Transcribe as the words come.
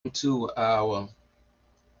To our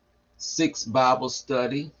sixth Bible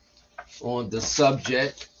study on the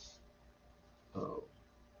subject, uh,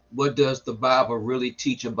 What Does the Bible Really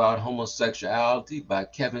Teach About Homosexuality by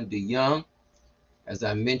Kevin DeYoung. As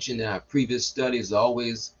I mentioned in our previous study, it's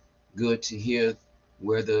always good to hear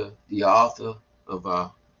where the author of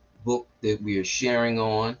our book that we are sharing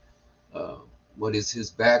on, uh, what is his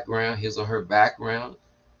background, his or her background.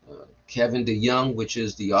 Kevin DeYoung, which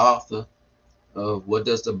is the author of What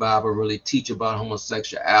Does the Bible Really Teach About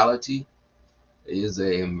Homosexuality, is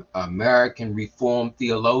an American Reformed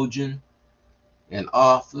theologian and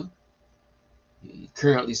author. He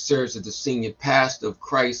currently serves as the senior pastor of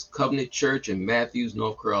Christ Covenant Church in Matthews,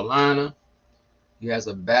 North Carolina. He has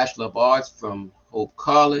a Bachelor of Arts from Hope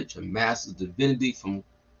College, a Master's of Divinity from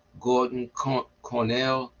Gordon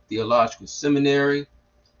Cornell Theological Seminary,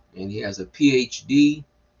 and he has a PhD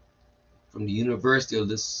from the University of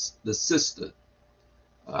Leicester.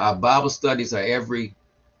 Our Bible studies are every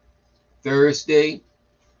Thursday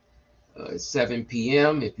at 7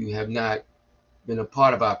 p.m. If you have not been a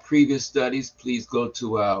part of our previous studies, please go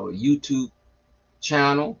to our YouTube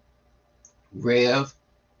channel, Rev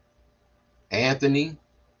Anthony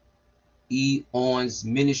E. Owens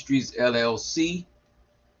Ministries LLC,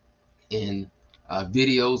 and our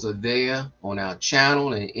videos are there on our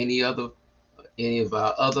channel and any of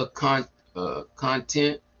our other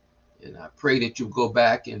content. And I pray that you go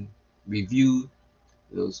back and review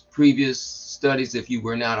those previous studies if you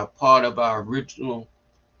were not a part of our original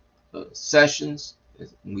sessions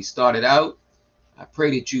when we started out. I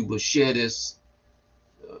pray that you will share this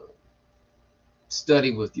uh, study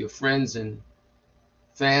with your friends and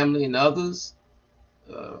family and others.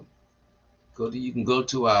 Uh, you can go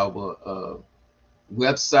to our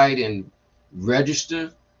website and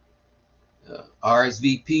register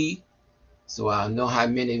RSVP, so I'll know how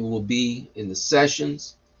many will be in the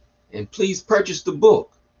sessions. And please purchase the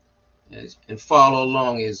book and follow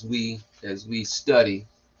along as we study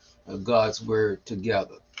God's word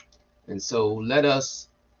together. And so let us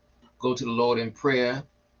go to the Lord in prayer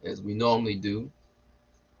as we normally do.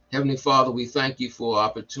 Heavenly Father, we thank you for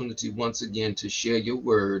opportunity once again to share your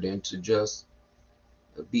word and to just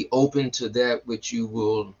be open to that which you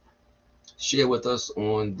will share with us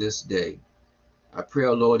on this day. I pray,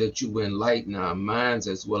 oh Lord, that you will enlighten our minds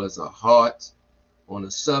as well as our hearts on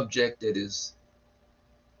a subject that's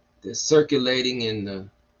circulating in the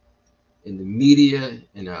media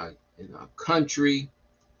in our country.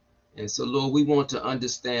 And so, Lord, we want to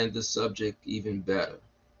understand the subject even better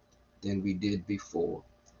than we did before.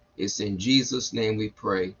 It's in Jesus' name we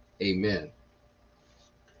pray. Amen.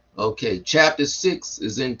 Okay, chapter 6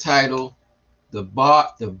 is entitled The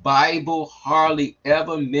Bible Hardly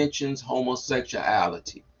Ever Mentions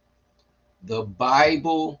Homosexuality. The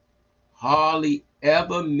Bible hardly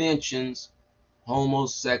ever mentions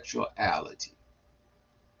homosexuality.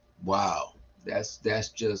 Wow, that's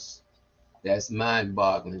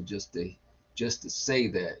mind-boggling just to say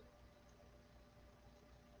that.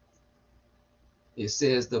 It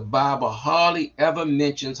says the Bible hardly ever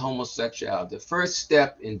mentions homosexuality. The first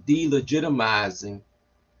step in delegitimizing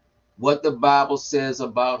what the Bible says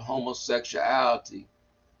about homosexuality,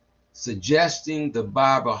 suggesting the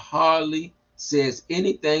Bible hardly says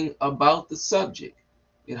anything about the subject.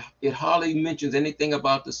 It hardly mentions anything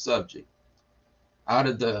about the subject. Out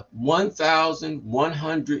of the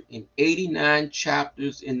 1,189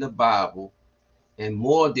 chapters in the Bible and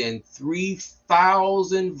more than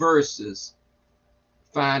 3,000 verses,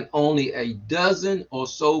 find only a dozen or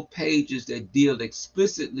so pages that deal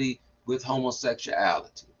explicitly with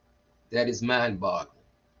homosexuality. That is mind-boggling.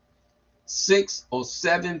 6 or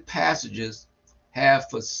 7 passages have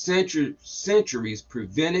for centuries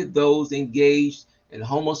prevented those engaged in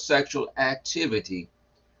homosexual activity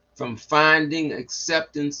from finding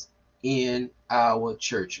acceptance in our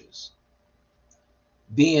churches.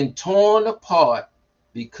 Being torn apart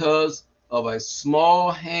because of a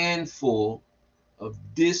small handful of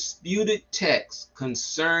disputed texts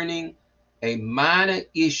concerning a minor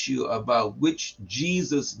issue about which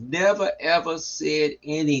Jesus never ever said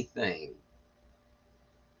anything.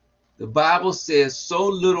 The Bible says so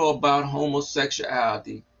little about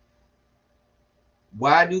homosexuality.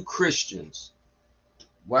 Why do Christians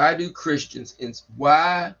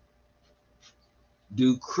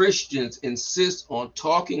insist on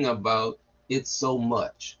talking about it so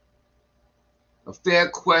much? A fair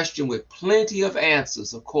question with plenty of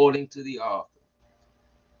answers, according to the author.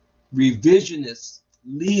 Revisionist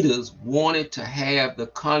leaders wanted to have the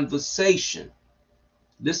conversation.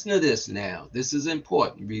 Listen to this now. This is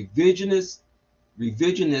important. Revisionist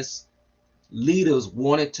leaders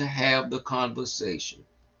wanted to have the conversation.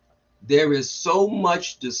 There is so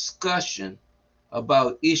much discussion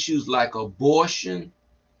about issues like abortion,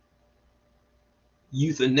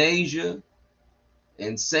 euthanasia,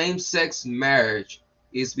 and same-sex marriage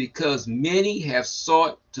is because many have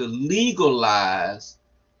sought to legalize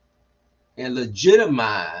and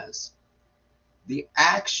legitimize the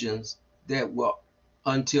actions that were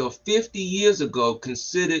until 50 years ago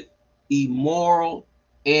considered immoral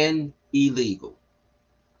and illegal.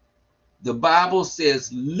 The Bible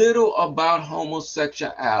says little about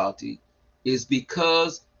homosexuality is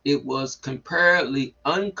because it was comparatively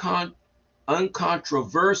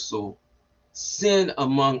uncontroversial sin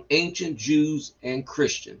among ancient Jews and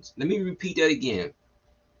Christians. Let me repeat that again.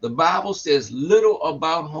 The Bible says little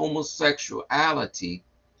about homosexuality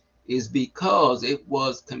is because it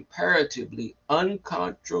was comparatively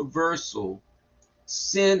uncontroversial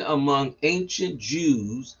sin among ancient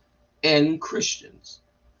Jews and Christians.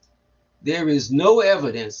 There is no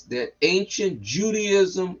evidence that ancient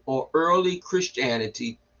Judaism or early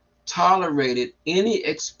Christianity tolerated any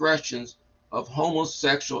expressions of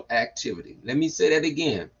homosexual activity. Let me say that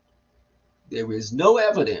again. There is no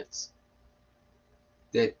evidence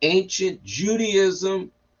that ancient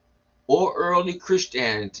Judaism or early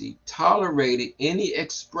Christianity tolerated any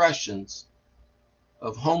expressions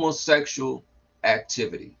of homosexual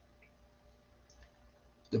activity.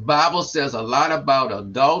 The Bible says a lot about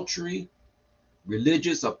adultery,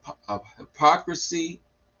 religious hypocrisy,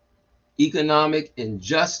 economic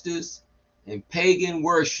injustice, and pagan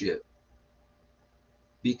worship,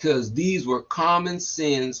 because these were common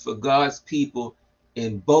sins for God's people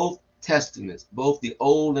in both testaments, both the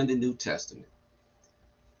Old and the New Testament.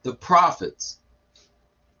 The prophets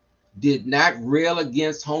did not rail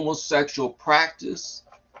against homosexual practice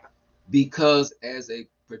because, as a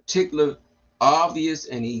particular obvious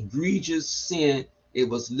and egregious sin, it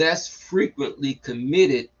was less frequently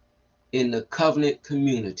committed in the covenant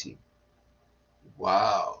community.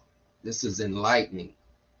 Wow, this is enlightening.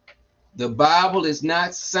 The Bible is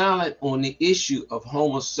not silent on the issue of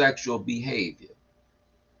homosexual behavior.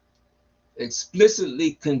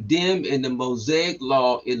 Explicitly condemned in the Mosaic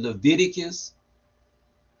law in Leviticus,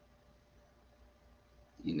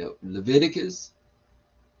 Leviticus,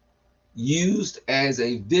 used as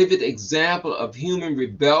a vivid example of human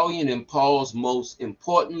rebellion in Paul's most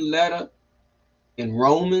important letter in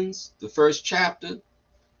Romans, the first chapter,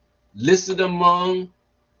 listed among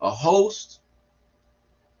a host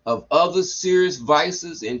of other serious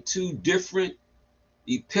vices in two different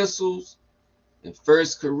epistles. In 1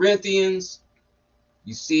 Corinthians,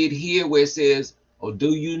 you see it here where it says, "Oh,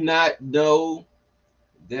 do you not know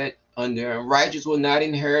that the unrighteous will not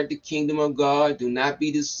inherit the kingdom of God? Do not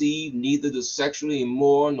be deceived, neither the sexually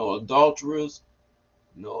immoral, nor adulterers,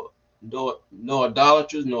 nor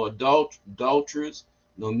idolaters, nor adulterers,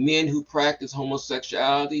 nor men who practice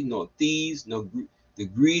homosexuality, nor thieves, nor the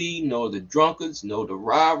greedy, nor the drunkards, nor the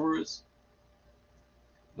robbers,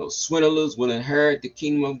 nor swindlers will inherit the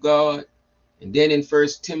kingdom of God." And then in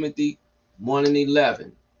 1 Timothy 1 and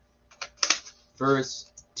 11, 1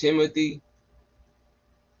 Timothy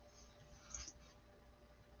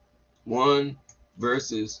 1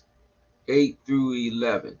 verses 8 through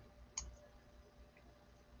 11,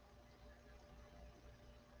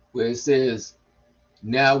 where it says,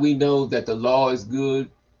 "Now we know that the law is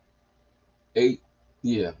good." 8,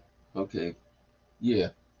 yeah, okay,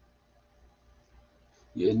 yeah.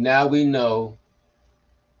 Now we know,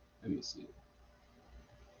 let me see,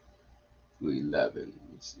 through 11,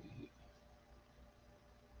 let me see here.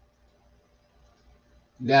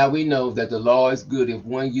 Now we know that the law is good if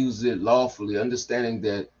one uses it lawfully, understanding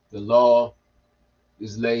that the law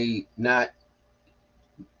is that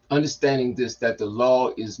the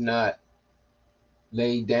law is not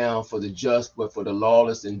laid down for the just, but for the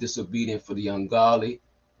lawless and disobedient, for the ungodly,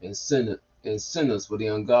 and sinners, for the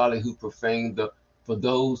ungodly who profane for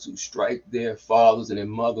those who strike their fathers and their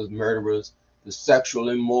mothers, murderers, the sexual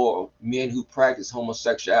immoral, men who practice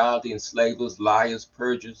homosexuality, enslavers, liars,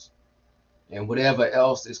 perjurers, and whatever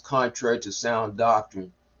else is contrary to sound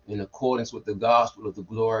doctrine, in accordance with the gospel of the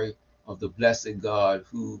glory of the blessed God,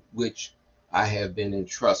 which I have been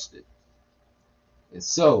entrusted. And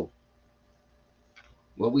so,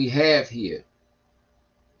 what we have here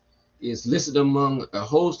is listed among a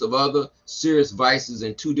host of other serious vices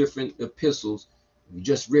in two different epistles. We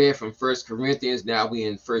just read from 1 Corinthians, now we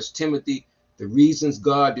in 1 Timothy, the reasons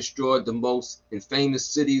God destroyed the most infamous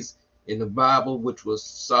cities in the Bible, which was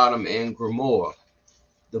Sodom and Gomorrah.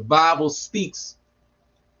 The Bible speaks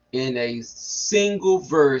in a single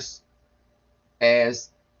verse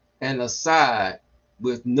as an aside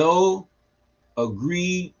with no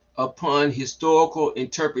agreed upon historical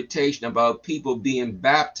interpretation about people being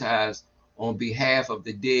baptized on behalf of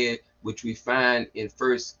the dead, which we find in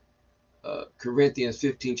First Corinthians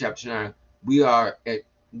 15, chapter 9, we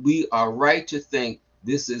are right to think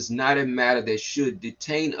this is not a matter that should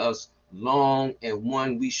detain us long, and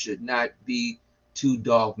one we should not be too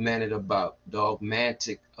dogmatic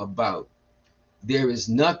about. There is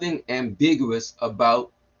nothing ambiguous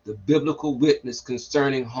about the biblical witness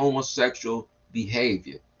concerning homosexual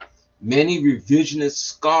behavior. Many revisionist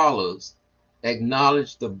scholars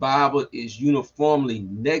acknowledge the Bible is uniformly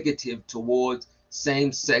negative towards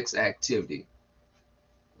same-sex activity.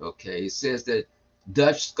 Okay, it says that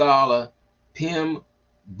Dutch scholar Pim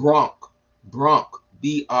Bronk,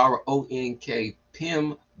 B-R-O-N-K,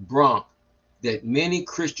 Pim Bronk, that many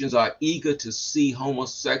Christians are eager to see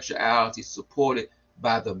homosexuality supported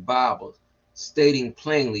by the Bible, stating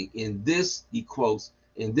plainly, in this, he quotes,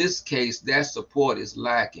 in this case, that support is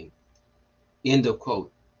lacking. End of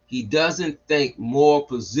quote. He doesn't think moral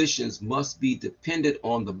positions must be dependent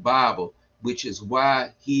on the Bible, which is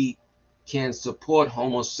why he can support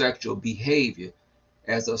homosexual behavior.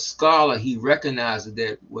 As a scholar, he recognizes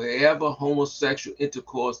that wherever homosexual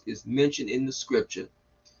intercourse is mentioned in the scripture,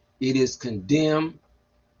 it is condemned,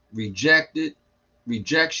 rejected.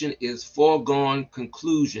 Rejection is foregone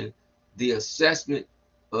conclusion. The assessment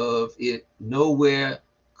of it nowhere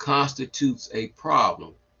constitutes a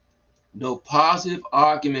problem. No positive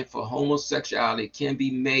argument for homosexuality can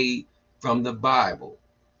be made from the Bible.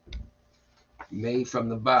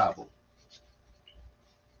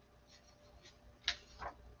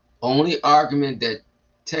 Only argument that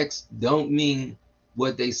texts don't mean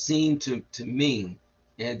what they seem to mean,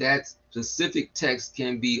 and that specific text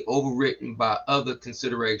can be overwritten by other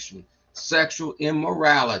considerations. Sexual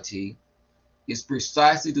immorality is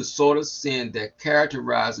precisely the sort of sin that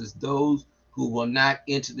characterizes those who will not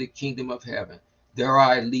enter the kingdom of heaven. There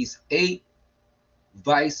are at least 8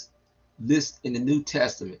 vice lists in the New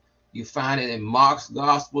Testament. You find it in Mark's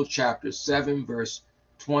Gospel, chapter 7, verse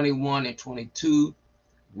 21 and 22,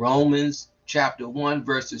 Romans chapter 1,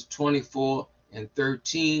 verses 24 and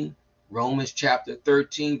 13, Romans chapter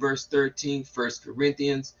 13, verse 13, 1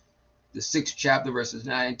 Corinthians, the 6th chapter, verses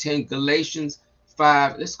 9 and 10, Galatians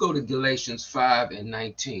 5. Let's go to Galatians 5 and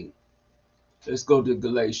 19. Let's go to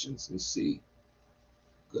Galatians and see.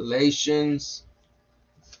 Galatians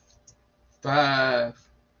 5,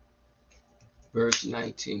 verse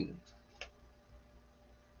 19.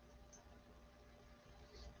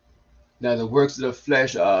 Now the works of the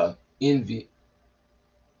flesh are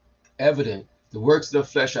evident. The works of the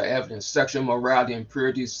flesh are evident: sexual immorality,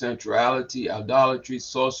 impurity, sensuality, idolatry,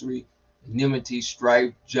 sorcery, enmity,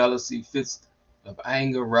 strife, jealousy, fits of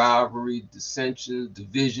anger, rivalry, dissensions,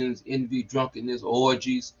 divisions, envy, drunkenness,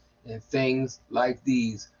 orgies, and things like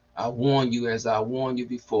these. I warn you, as I warned you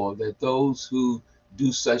before, that those who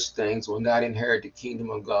do such things will not inherit the kingdom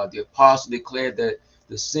of God. The apostle declared that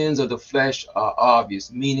the sins of the flesh are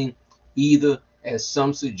obvious, meaning either, as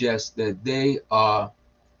some suggest, that they are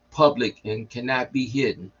public and cannot be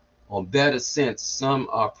hidden, or better sense, some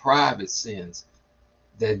are private sins,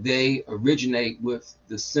 that they originate with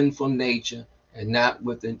the sinful nature and not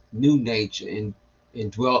with the new nature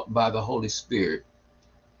indwelt by the Holy Spirit.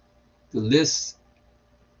 The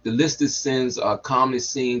listed sins are commonly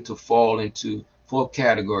seen to fall into 4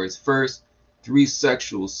 categories. First, 3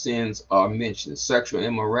 sexual sins are mentioned. Sexual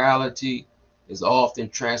immorality is often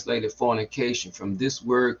translated fornication. From this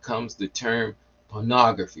word comes the term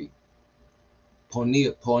pornography.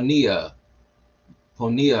 Porneia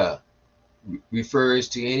refers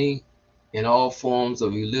to any and all forms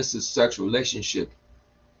of illicit sexual relationship.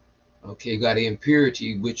 Okay, you got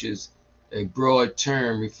impurity, which is a broad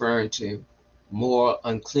term referring to moral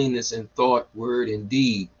uncleanness in thought, word, and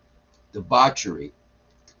deed. Debauchery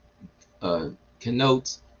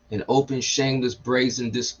connotes an open, shameless, brazen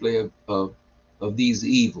display of these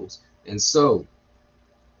evils. And so,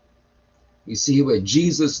 you see, where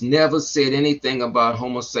Jesus never said anything about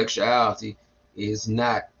homosexuality is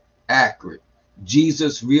not accurate.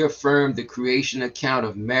 Jesus reaffirmed the creation account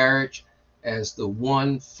of marriage as the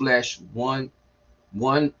one flesh, one.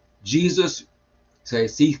 Jesus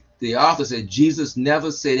says, the author said Jesus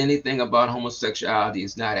never said anything about homosexuality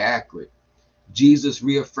is not accurate. Jesus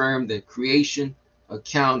reaffirmed the creation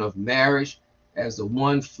account of marriage as the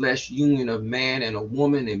one flesh union of man and a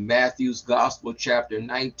woman in Matthew's Gospel, chapter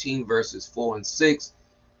 19, verses 4 and 6,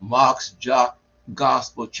 Mark's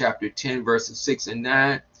Gospel, chapter 10, verses 6 and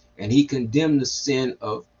 9, and he condemned the sin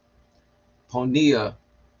of porneia,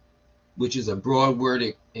 which is a broad word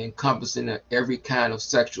encompassing every kind of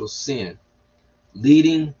sexual sin.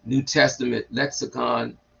 Leading New Testament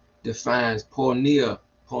lexicon defines porneia,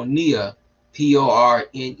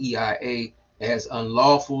 P-O-R-N-E-I-A, as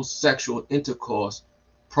unlawful sexual intercourse,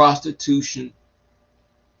 prostitution,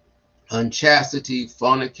 unchastity,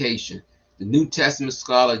 fornication. The New Testament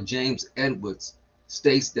scholar James Edwards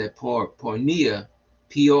states that porneia,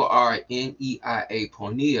 P-O-R-N-E-I-A,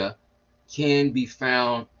 porneia, can be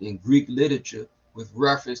found in Greek literature with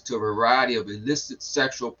reference to a variety of illicit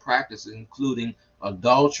sexual practices, including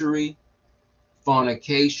adultery,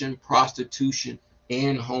 fornication, prostitution,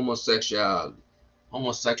 and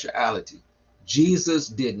homosexuality. Jesus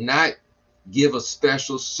did not give a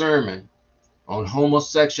special sermon on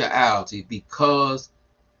homosexuality because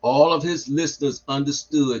all of his listeners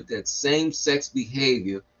understood that same-sex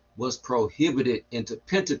behavior was prohibited in the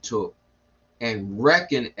Pentateuch and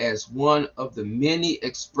reckoned as one of the many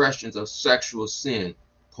expressions of sexual sin,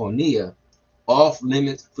 porneia, off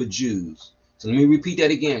limits for Jews. So let me repeat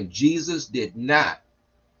that again. Jesus did not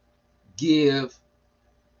give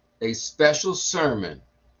a special sermon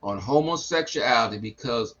on homosexuality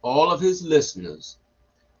because all of his listeners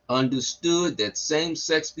understood that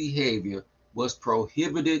same-sex behavior was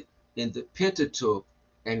prohibited in the Pentateuch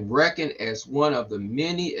and reckoned as one of the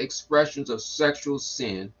many expressions of sexual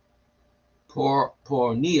sin,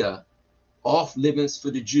 porneia, off limits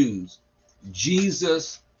for the Jews.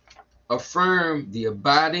 Jesus affirmed the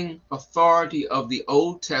abiding authority of the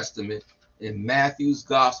Old Testament in Matthew's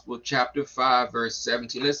Gospel, chapter 5, verse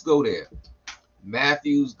 17. Let's go there.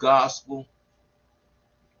 Matthew's Gospel,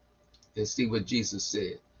 and see what Jesus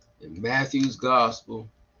said. In Matthew's Gospel,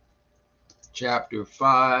 chapter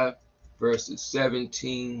 5, verses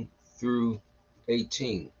 17 through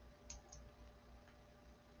 18.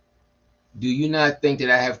 Do you not think that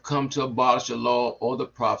I have come to abolish the law or the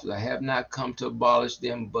prophets? I have not come to abolish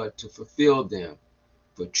them, but to fulfill them.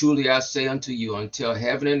 For truly I say unto you, until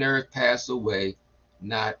heaven and earth pass away,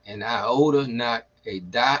 not an iota, not a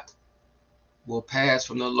dot will pass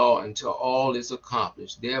from the law until all is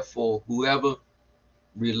accomplished. Therefore, whoever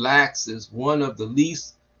relaxes one of the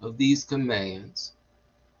least of these commands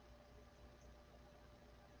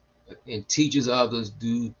and teaches others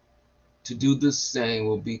to do the same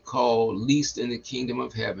will be called least in the kingdom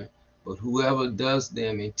of heaven. But whoever does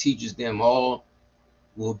them and teaches them all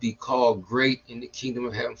will be called great in the kingdom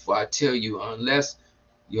of heaven. For I tell you, unless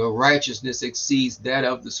your righteousness exceeds that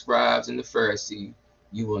of the scribes and the Pharisees,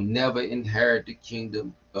 you will never inherit the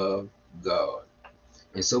kingdom of God.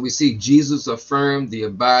 And so we see Jesus affirmed the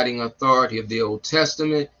abiding authority of the Old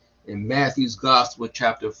Testament in Matthew's Gospel,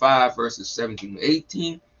 chapter 5, verses 17 to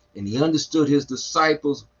 18. And he understood his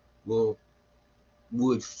disciples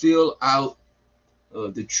would fill out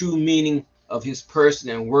the true meaning of his person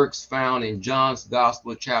and works found in John's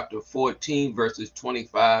Gospel, chapter 14, verses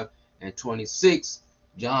 25 and 26,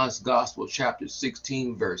 John's Gospel, chapter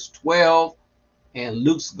 16, verse 12, and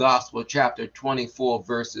Luke's Gospel, chapter 24,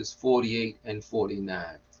 verses 48 and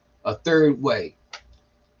 49. A third way,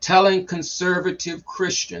 telling conservative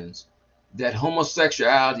Christians that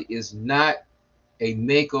homosexuality is not a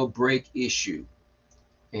make or break issue,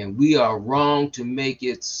 and we are wrong to make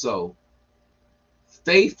it so.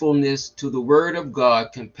 Faithfulness to the Word of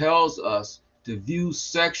God compels us to view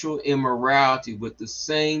sexual immorality with the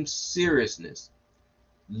same seriousness.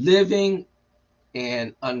 Living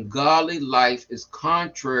an ungodly life is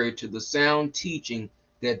contrary to the sound teaching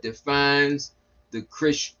that defines the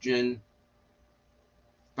Christian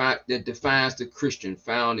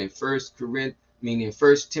found in 1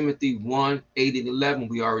 Timothy 1, 8 and 11.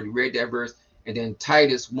 We already read that verse. And then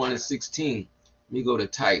Titus 1 and 16. Let me go to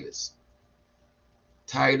Titus.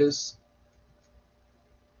 Titus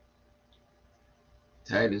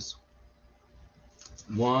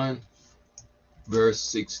 1, verse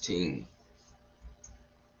 16.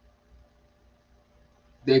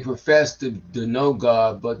 They profess to know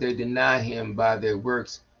God, but they deny him by their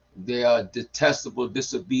works. They are detestable,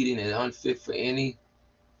 disobedient, and unfit for any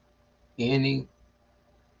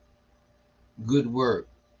good work.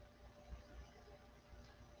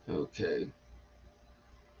 Okay.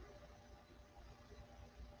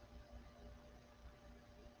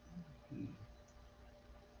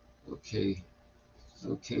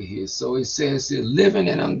 Okay here. So it says here, living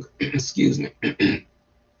an excuse me.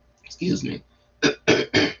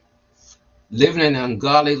 Living an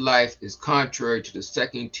ungodly life is contrary to the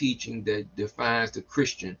second teaching that defines the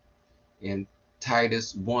Christian in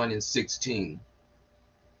Titus 1 and 16.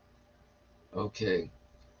 Okay.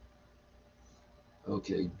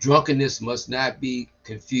 Drunkenness must not be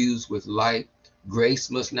confused with light.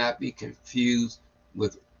 Grace must not be confused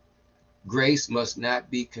with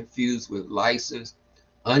license.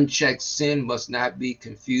 Unchecked sin must not be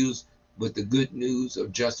confused with the good news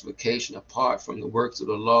of justification apart from the works of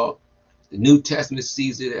the law. The New Testament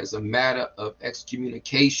sees it as a matter of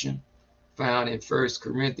excommunication found in 1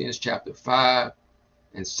 Corinthians chapter 5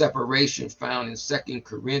 and separation found in 2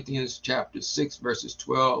 Corinthians chapter 6 verses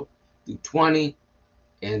 12 through 20,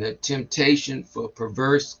 and a temptation for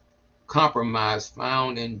perverse compromise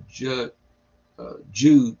found in Jude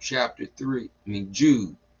chapter 3.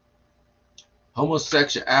 Jude.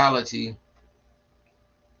 Homosexuality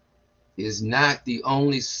is not the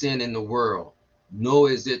only sin in the world, nor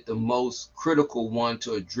is it the most critical one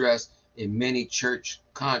to address in many church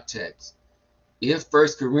contexts. If 1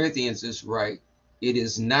 Corinthians is right, it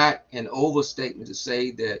is not an overstatement to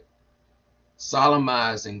say that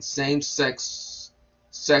solemnizing same-sex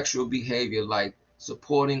sexual behavior, like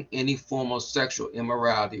supporting any form of sexual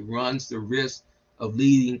immorality, runs the risk of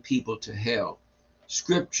leading people to hell.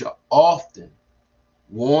 Scripture often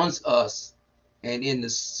warns us, and in the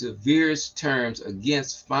severest terms,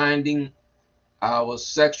 against finding our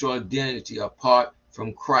sexual identity apart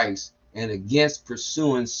from Christ, and against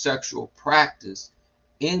pursuing sexual practice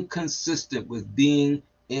inconsistent with being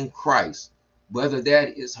in Christ, whether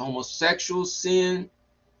that is homosexual sin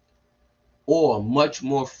or, much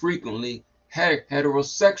more frequently,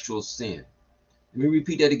 heterosexual sin. Let me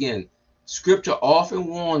repeat that again. Scripture often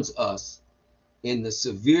warns us in the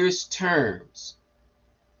severest terms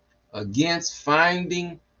against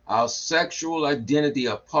finding our sexual identity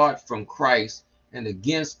apart from Christ, and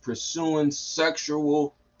against pursuing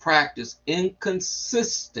sexual practice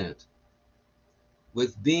inconsistent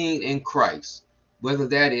with being in Christ, whether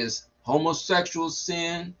that is homosexual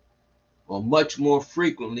sin or, much more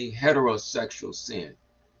frequently, heterosexual sin.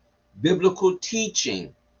 Biblical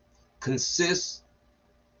teaching consistent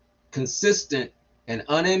and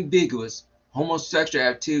unambiguous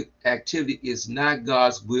homosexual activity is not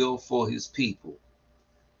God's will for his people.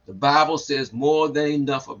 The Bible says more than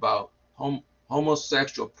enough about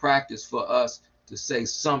homosexual practice for us to say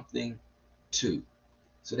something to.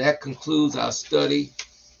 So that concludes our study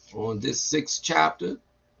on this 6th chapter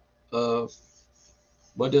of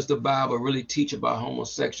What Does the Bible Really Teach About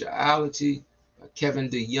Homosexuality by Kevin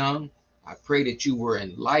DeYoung. I pray that you were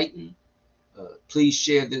enlightened. Please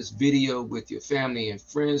share this video with your family and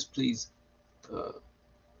friends. Please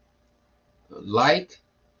like,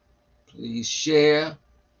 please share,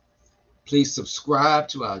 please subscribe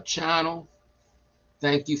to our channel.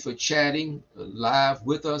 Thank you for chatting live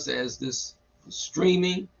with us as this is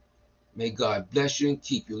streaming. May God bless you and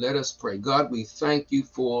keep you. Let us pray. God, we thank you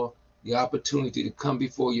for the opportunity to come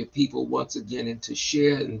before your people once again and to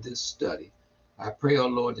share in this study. I pray, oh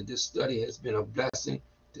Lord, that this study has been a blessing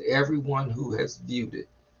to everyone who has viewed it.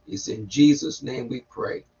 It's in Jesus' name we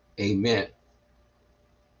pray. Amen.